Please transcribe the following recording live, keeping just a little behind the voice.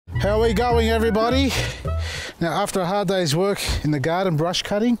How are we going, everybody? Now, after a hard day's work in the garden brush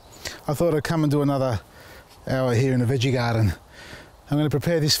cutting, I thought I'd come and do another hour here in the veggie garden. I'm going to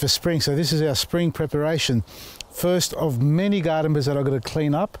prepare this for spring, so this is our spring preparation. First of many garden beds that I've got to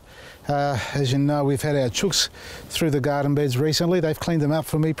clean up. As you know, we've had our chooks through the garden beds recently. They've cleaned them up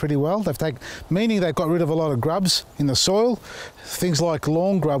for me pretty well. Meaning they've got rid of a lot of grubs in the soil, things like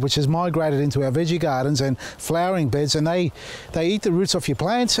lawn grub, which has migrated into our veggie gardens and flowering beds, and they eat the roots off your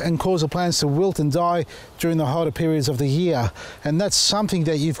plants and cause the plants to wilt and die during the hotter periods of the year. And that's something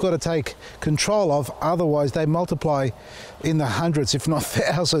that you've got to take control of, otherwise they multiply in the hundreds, if not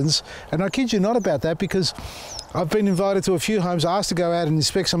thousands. And I kid you not about that, because I've been invited to a few homes, asked to go out and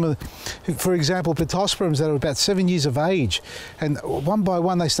inspect some of the, for example, Pittosporums that are about 7 years of age. And one by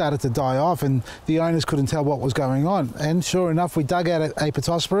one they started to die off and the owners couldn't tell what was going on. And sure enough, we dug out a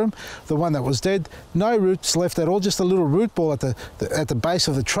Pittosporum, the one that was dead, no roots left at all, just a little root ball at the base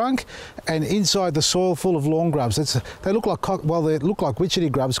of the trunk, and inside the soil full of lawn grubs. They look like they look like witchetty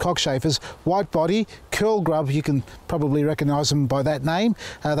grubs, cockchafers, white body, curl grub. You can probably recognise them by that name.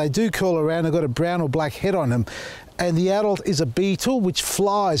 They do curl around. They've got a brown or black head on them. And the adult is a beetle which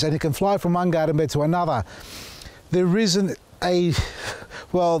flies, and it can fly from one garden bed to another. There are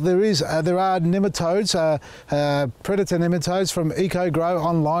nematodes, predator nematodes from EcoGrow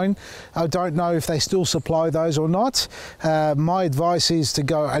online. I don't know if they still supply those or not. My advice is to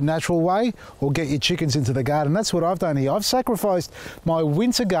go a natural way or get your chickens into the garden. That's what I've done here. I've sacrificed my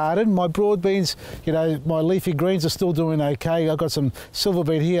winter garden. My broad beans, you know, my leafy greens are still doing okay. I've got some silver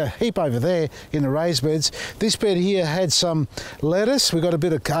beet here, heap over there in the raised beds. This bed here had some lettuce. We've got a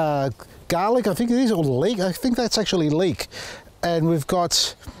bit of garlic, I think it is, or leek. I think that's actually leek. And we've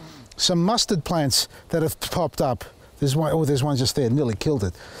got some mustard plants that have popped up. There's one just there, nearly killed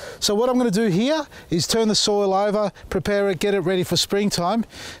it. So what I'm going to do here is turn the soil over, prepare it, get it ready for springtime.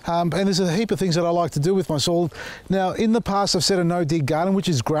 And there's a heap of things that I like to do with my soil. Now, in the past, I've set a no-dig garden, which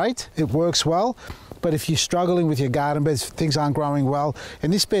is great. It works well. But if you're struggling with your garden beds, things aren't growing well,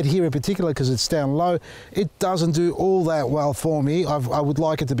 and this bed here in particular, because it's down low, it doesn't do all that well for me. I would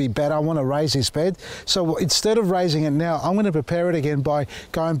like it to be better. I want to raise this bed. So instead of raising it now, I'm going to prepare it again by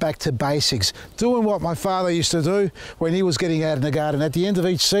going back to basics, doing what my father used to do when he was getting out in the garden. At the end of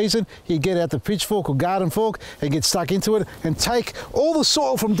each season, he'd get out the pitchfork or garden fork and get stuck into it and take all the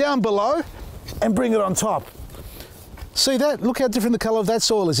soil from down below and bring it on top. See that? Look how different the colour of that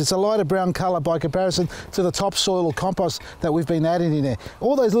soil is. It's a lighter brown colour by comparison to the topsoil or compost that we've been adding in there.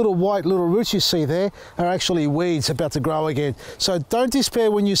 All those little white little roots you see there are actually weeds about to grow again. So don't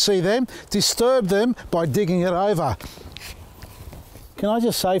despair when you see them. Disturb them by digging it over. Can I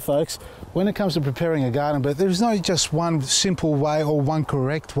just say, folks, when it comes to preparing a garden bed, there's no just one simple way or one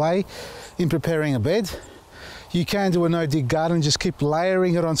correct way in preparing a bed. You can do a no-dig garden, just keep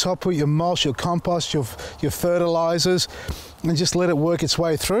layering it on top, put your mulch, your compost, your fertilisers, and just let it work its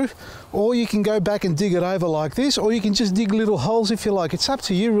way through. Or you can go back and dig it over like this, or you can just dig little holes if you like. It's up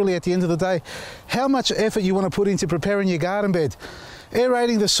to you really at the end of the day how much effort you want to put into preparing your garden bed.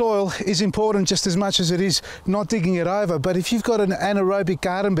 Aerating the soil is important just as much as it is not digging it over. But if you've got an anaerobic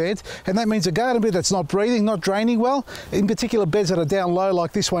garden bed, and that means a garden bed that's not breathing, not draining well, in particular beds that are down low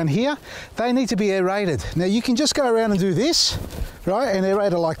like this one here, they need to be aerated. Now you can just go around and do this, right, and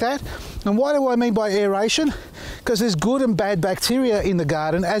aerate it like that. And why do I mean by aeration? Because there's good and bad bacteria in the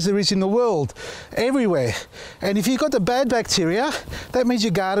garden, as there is in the world, everywhere. And if you've got the bad bacteria, that means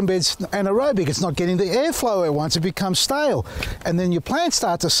your garden bed's anaerobic. It's not getting the airflow it wants. It becomes stale. And then your plants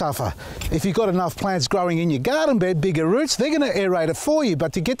start to suffer. If you've got enough plants growing in your garden bed, bigger roots, they're going to aerate it for you.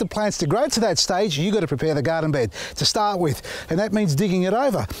 But to get the plants to grow to that stage, you've got to prepare the garden bed to start with. And that means digging it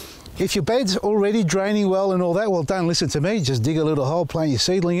over. If your bed's already draining well and all that, well, don't listen to me. Just dig a little hole, plant your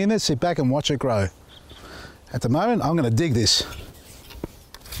seedling in it, sit back and watch it grow. At the moment, I'm going to dig this.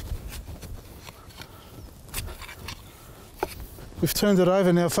 We've turned it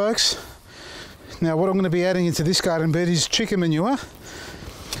over now, folks. Now, what I'm going to be adding into this garden bed is chicken manure.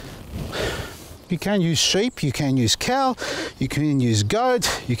 You can use sheep, you can use cow, you can use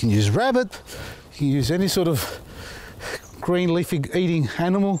goat, you can use rabbit, you can use any sort of green leafy eating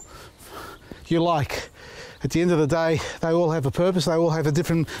animal you like. At the end of the day, they all have a purpose. They all have a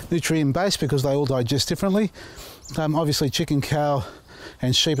different nutrient base because they all digest differently. Obviously chicken, cow,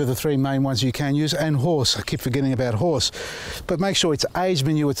 and sheep are the three main ones you can use, and horse. I keep forgetting about horse. But make sure it's aged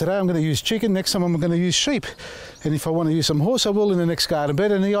manure. Today I'm going to use chicken, next time I'm going to use sheep. And if I want to use some horse, I will in the next garden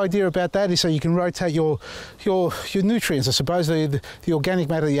bed. And the idea about that is so you can rotate your nutrients, I suppose, the organic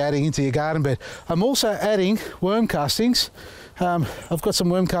matter you're adding into your garden bed. I'm also adding worm castings. I've got some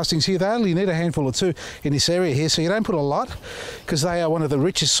worm castings here. They only need a handful or two in this area here, so you don't put a lot, because they are one of the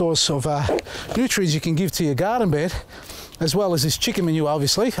richest source of nutrients you can give to your garden bed, as well as this chicken manure,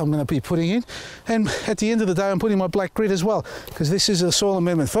 obviously, I'm going to be putting in. And at the end of the day, I'm putting my black grit as well, because this is a soil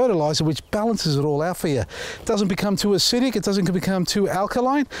amendment fertilizer which balances it all out for you. It doesn't become too acidic, it doesn't become too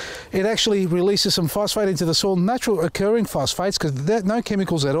alkaline. It actually releases some phosphate into the soil, natural occurring phosphates, because there's no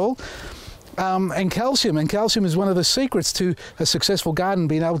chemicals at all. And calcium is one of the secrets to a successful garden,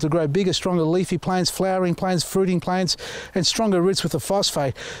 being able to grow bigger, stronger leafy plants, flowering plants, fruiting plants, and stronger roots with the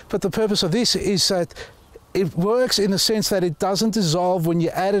phosphate. But the purpose of this is that it works in the sense that it doesn't dissolve when you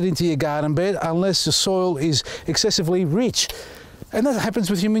add it into your garden bed unless the soil is excessively rich. And that happens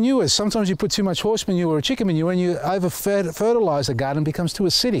with your manures. Sometimes you put too much horse manure or chicken manure and you over-fertilise the garden, becomes too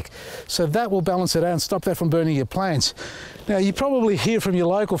acidic. So that will balance it out and stop that from burning your plants. Now, you probably hear from your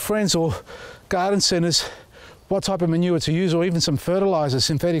local friends or garden centres what type of manure to use, or even some fertiliser,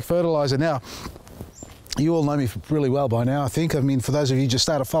 synthetic fertiliser. Now, you all know me really well by now, I think. I mean, for those of you who just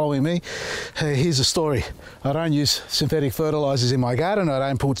started following me, here's the story. I don't use synthetic fertilisers in my garden. I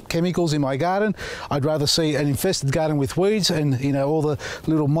don't put chemicals in my garden. I'd rather see an infested garden with weeds and, you know, all the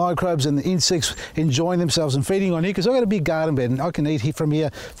little microbes and the insects enjoying themselves and feeding on here, because I've got a big garden bed and I can eat here from here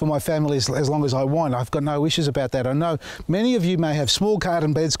for my family as long as I want. I've got no issues about that. I know many of you may have small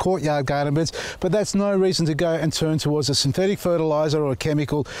garden beds, courtyard garden beds, but that's no reason to go and turn towards a synthetic fertiliser or a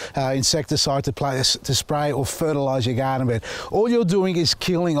chemical insecticide to spray or fertilise your garden bed. All you're doing is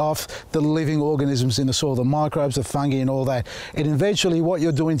killing off the living organisms in the soil, the microbes, the fungi and all that. And eventually what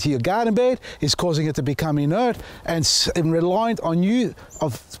you're doing to your garden bed is causing it to become inert and reliant on you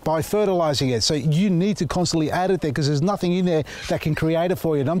by fertilising it. So you need to constantly add it there, because there's nothing in there that can create it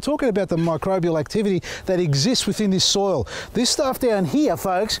for you. And I'm talking about the microbial activity that exists within this soil. This stuff down here,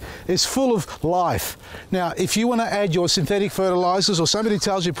 folks, is full of life. Now, if you want to add your synthetic fertilisers, or somebody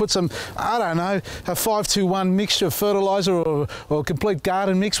tells you put some, I don't know, a 5-2-1 mixture of fertiliser or complete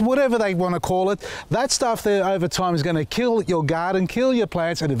garden mix, whatever they want to call it, that stuff there over time is going to kill your garden, kill your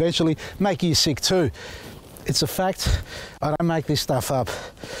plants, and eventually make you sick too. It's a fact. I don't make this stuff up.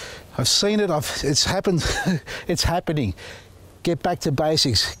 I've seen it, it's happened, it's happening. Get back to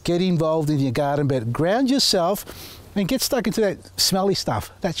basics, get involved in your garden bed, ground yourself and get stuck into that smelly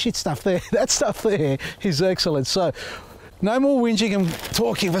stuff, that shit stuff there. That stuff there is excellent. So no more whinging and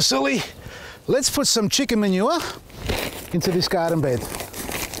talking, Vasily. Let's put some chicken manure into this garden bed.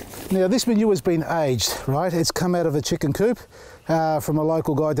 Now, this manure has been aged, right? It's come out of a chicken coop from a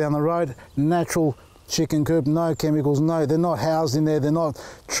local guy down the road. Natural chicken coop, no chemicals, no, they're not housed in there, they're not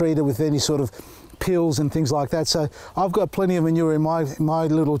treated with any sort of pills and things like that. So I've got plenty of manure in my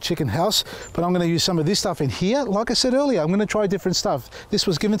little chicken house, but I'm going to use some of this stuff in here. Like I said earlier, I'm going to try different stuff. This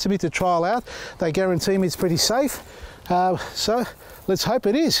was given to me to trial out. They guarantee me it's pretty safe. So let's hope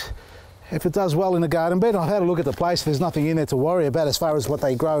it is. If it does well in the garden bed, I've had a look at the place. There's nothing in there to worry about as far as what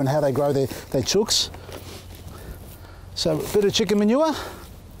they grow and how they grow their chooks. So a bit of chicken manure.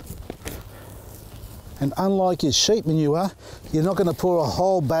 And unlike your sheep manure, you're not going to pour a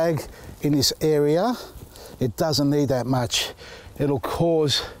whole bag in this area. It doesn't need that much. It'll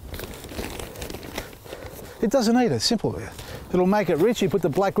cause... It doesn't need it, simple. It'll make it rich. You put the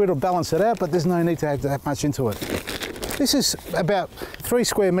black grit, it'll balance it out, but there's no need to add that much into it. This is about 3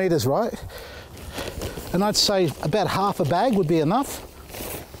 square metres, right? And I'd say about half a bag would be enough.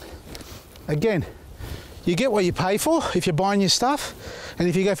 Again, you get what you pay for if you're buying your stuff. And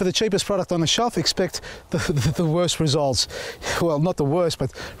if you go for the cheapest product on the shelf, expect the worst results. Well, not the worst,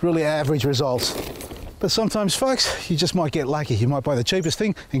 but really average results. But sometimes, folks, you just might get lucky. You might buy the cheapest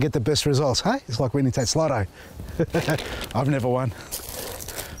thing and get the best results. Hey, it's like winning Tats Lotto. I've never won.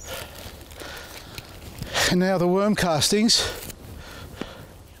 And now the worm castings.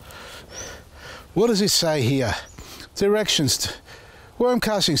 What does it say here? Directions. Worm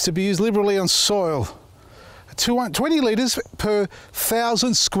castings to be used liberally on soil. 20 litres per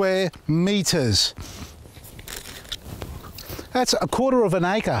 1,000 square metres. That's a quarter of an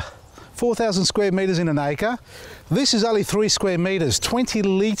acre. 4,000 square metres in an acre. This is only 3 square metres, 20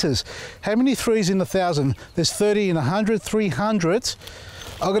 litres. How many threes in 1,000? There's 30 in 100, 300.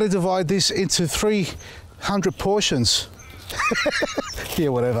 I've got to divide this into 300 portions. Yeah,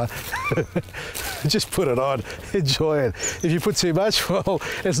 whatever. Just put it on, enjoy it. If you put too much, well,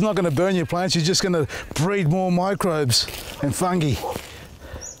 it's not going to burn your plants, you're just going to breed more microbes and fungi.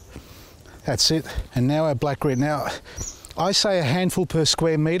 That's it. And now our black grit. Now, I say a handful per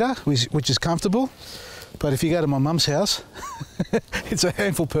square metre, which is comfortable. But if you go to my mum's house, it's a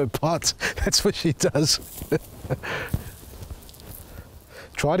handful per pot. That's what she does.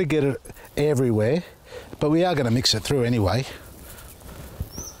 Try to get it everywhere, but we are going to mix it through anyway.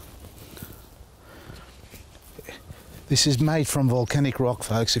 This is made from volcanic rock,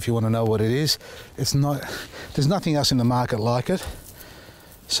 folks, if you want to know what it is. It's not, there's nothing else in the market like it.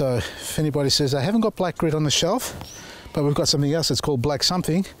 So if anybody says they haven't got black grit on the shelf, but we've got something else that's called black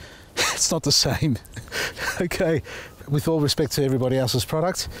something, it's not the same. Okay, with all respect to everybody else's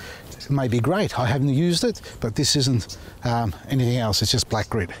product, it may be great. I haven't used it, but this isn't anything else. It's just black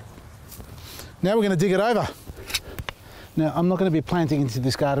grit. Now we're going to dig it over. Now I'm not going to be planting into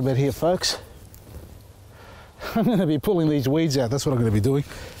this garden bed here, folks. I'm going to be pulling these weeds out. That's what I'm going to be doing.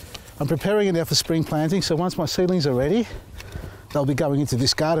 I'm preparing it now for spring planting, so once my seedlings are ready, they'll be going into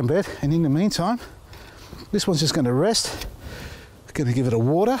this garden bed. And in the meantime, this one's just going to rest. I'm going to give it a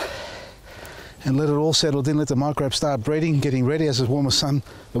water and let it all settle in, let the microbes start breeding, getting ready as the warm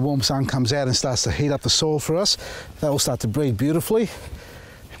sun comes out and starts to heat up the soil for us. That will start to breed beautifully.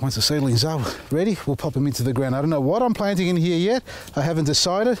 And once the seedlings are ready, we'll pop them into the ground. I don't know what I'm planting in here yet. I haven't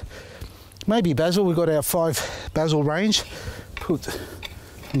decided. Maybe basil. We've got our 5 basil range.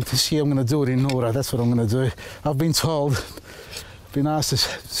 This year I'm going to do it in order. That's what I'm going to do. I've been told, I've been asked to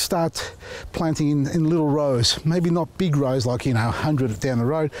start planting in little rows. Maybe not big rows like, you know, 100 down the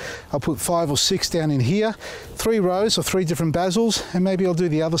road. I'll put 5 or 6 down in here. 3 rows of 3 different basils. And maybe I'll do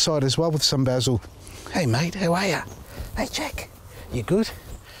the other side as well with some basil. Hey mate, how are you? Hey Jack, you good?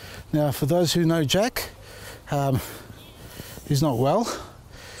 Now for those who know Jack, he's not well.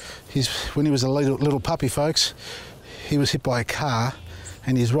 When he was a little puppy, folks, he was hit by a car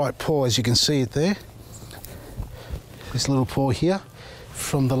and his right paw, as you can see it there, this little paw here,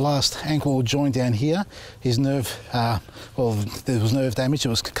 from the last ankle joint down here, his nerve, well, there was nerve damage, it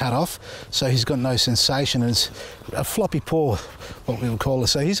was cut off, so he's got no sensation, and it's a floppy paw, what we would call it.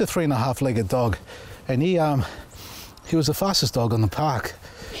 So he's a 3.5-legged dog, and he was the fastest dog on the park,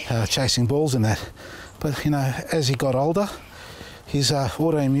 chasing balls and that. But, you know, as he got older, his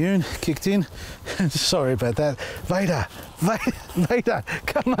autoimmune kicked in. Sorry about that. Vader,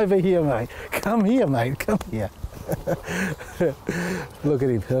 come over here, mate. Come here, mate, come here. Look at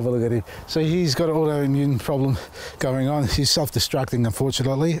him, have a look at him. So he's got an autoimmune problem going on. He's self-destructing,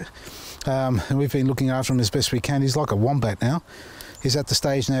 unfortunately. And we've been looking after him as best we can. He's like a wombat now. He's at the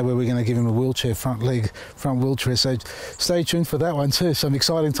stage now where we're going to give him a wheelchair, front wheelchair. So stay tuned for that one too. Some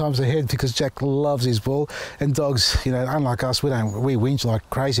exciting times ahead, because Jack loves his ball, and dogs, you know, unlike us, we whinge like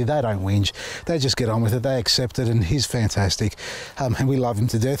crazy. They don't whinge. They just get on with it. They accept it, and he's fantastic. And we love him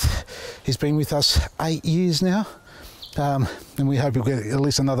to death. He's been with us 8 years now. And we hope we'll get at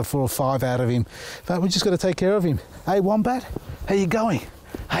least another 4 or 5 out of him. But we just got to take care of him. Hey, Wombat, how you going?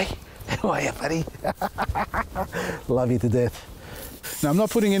 Hey, how are you, buddy? Love you to death. Now, I'm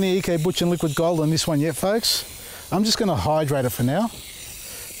not putting any EK Butch and Liquid Gold on this one yet, folks. I'm just going to hydrate it for now.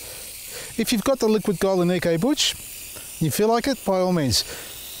 If you've got the Liquid Gold and EK Butch, you feel like it, by all means,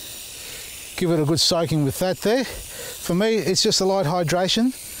 give it a good soaking with that there. For me, it's just a light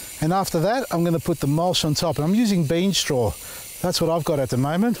hydration. And after that, I'm going to put the mulch on top. And I'm using bean straw. That's what I've got at the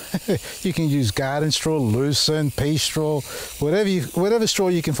moment. You can use garden straw, lucerne, pea straw, whatever straw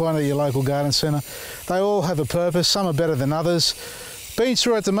you can find at your local garden centre. They all have a purpose. Some are better than others. Bean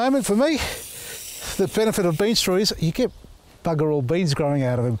straw at the moment, for me, the benefit of bean straw is you get bugger all beans growing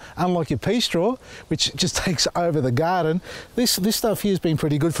out of them. Unlike your pea straw, which just takes over the garden, this stuff here has been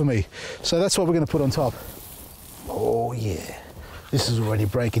pretty good for me. So that's what we're going to put on top. Oh yeah, this is already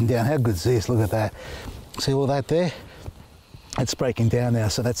breaking down. How good is this? Look at that. See all that there? It's breaking down now,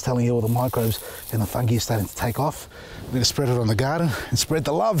 so that's telling you all the microbes and the fungi are starting to take off. We're going to spread it on the garden and spread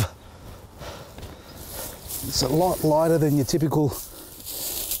the love. It's a lot lighter than your typical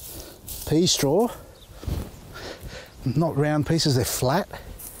pea straw. Not round pieces, they're flat.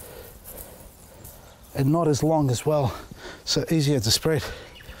 And not as long as well, so easier to spread.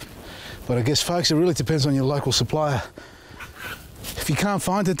 But I guess, folks, it really depends on your local supplier. If you can't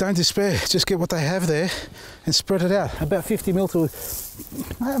find it, don't despair. Just get what they have there and spread it out. About 50 mil to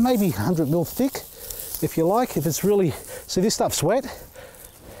maybe 100 mil thick, if you like. If it's really, see, this stuff's wet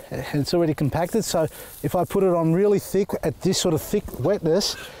and it's already compacted. So if I put it on really thick, at this sort of thick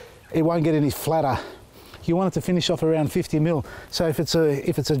wetness, it won't get any flatter. You want it to finish off around 50 mil. So if it's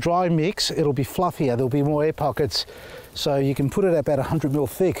a dry mix, it'll be fluffier. There'll be more air pockets. So you can put it at about 100 mil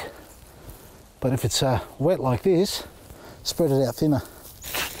thick. But if it's wet like this, spread it out thinner.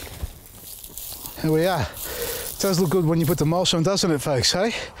 Here we are. It does look good when you put the mulch on, doesn't it, folks,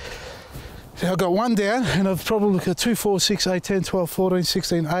 hey? I've got one down, and I've probably got 2, 4, 6, 8, 10, 12, 14,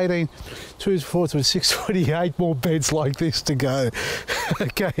 16, 18, 2, 4, 6, 28 more beds like this to go.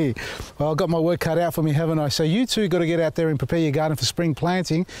 Okay, well, I've got my work cut out for me, haven't I? So you two got to get out there and prepare your garden for spring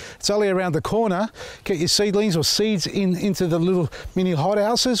planting. It's only around the corner. Get your seedlings or seeds into the little mini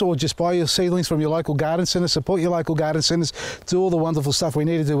hothouses, or just buy your seedlings from your local garden centre. Support your local garden centres. Do all the wonderful stuff we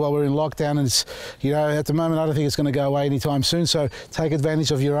need to do while we're in lockdown. And it's, you know, at the moment, I don't think it's going to go away anytime soon. So take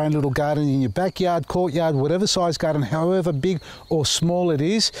advantage of your own little garden in your backyard, courtyard, whatever size garden, however big or small it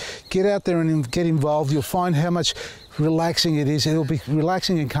is. Get out there and get involved. You'll find how much relaxing it is. It'll be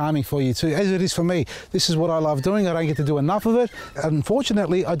relaxing and calming for you too, as it is for me. This is what I love doing. I don't get to do enough of it.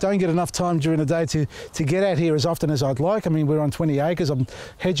 Unfortunately, I don't get enough time during the day to get out here as often as I'd like. I mean, we're on 20 acres. I'm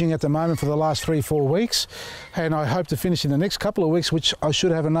hedging at the moment for the last 3-4 weeks, and I hope to finish in the next couple of weeks, which I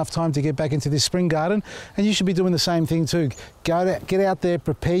should have enough time to get back into this spring garden. And you should be doing the same thing too. Get out there,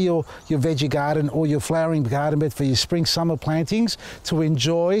 prepare your veggie garden or your flowering garden bed for your spring, summer plantings to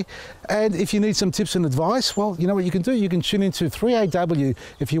enjoy. And if you need some tips and advice, well, you know what you can do? You can tune into 3AW.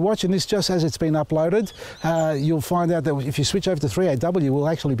 If you're watching this just as it's been uploaded, you'll find out that if you switch over to 3AW, we'll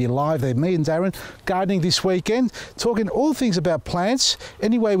actually be live there. Me and Darren gardening this weekend, talking all things about plants.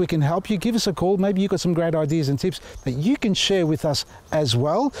 Any way we can help you, give us a call. Maybe you've got some great ideas and tips that you can share with us as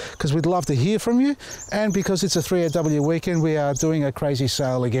well, because we'd love to hear from you. And because it's a 3AW weekend, we are doing a crazy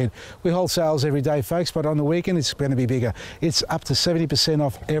sale again. We hold sales every day, folks, but on the weekend, it's going to be bigger. It's up to 70%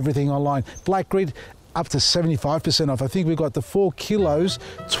 off everything online. Black Grid, up to 75% off. I think we got the 4 kilos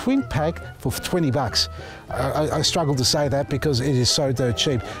twin pack for 20 bucks. I struggle to say that because it is so dirt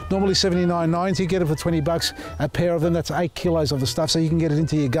cheap. Normally $79.90, get it for 20 bucks a pair of them. That's 8 kilos of the stuff, so you can get it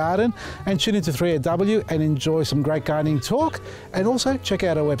into your garden. And tune into 3AW and enjoy some great gardening talk. And also check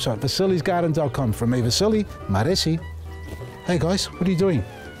out our website, vasilisgarden.com. From me, Vasili Maresi. Hey guys, what are you doing?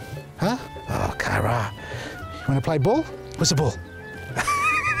 Huh? Oh, Kara. You want to play ball? What's the ball?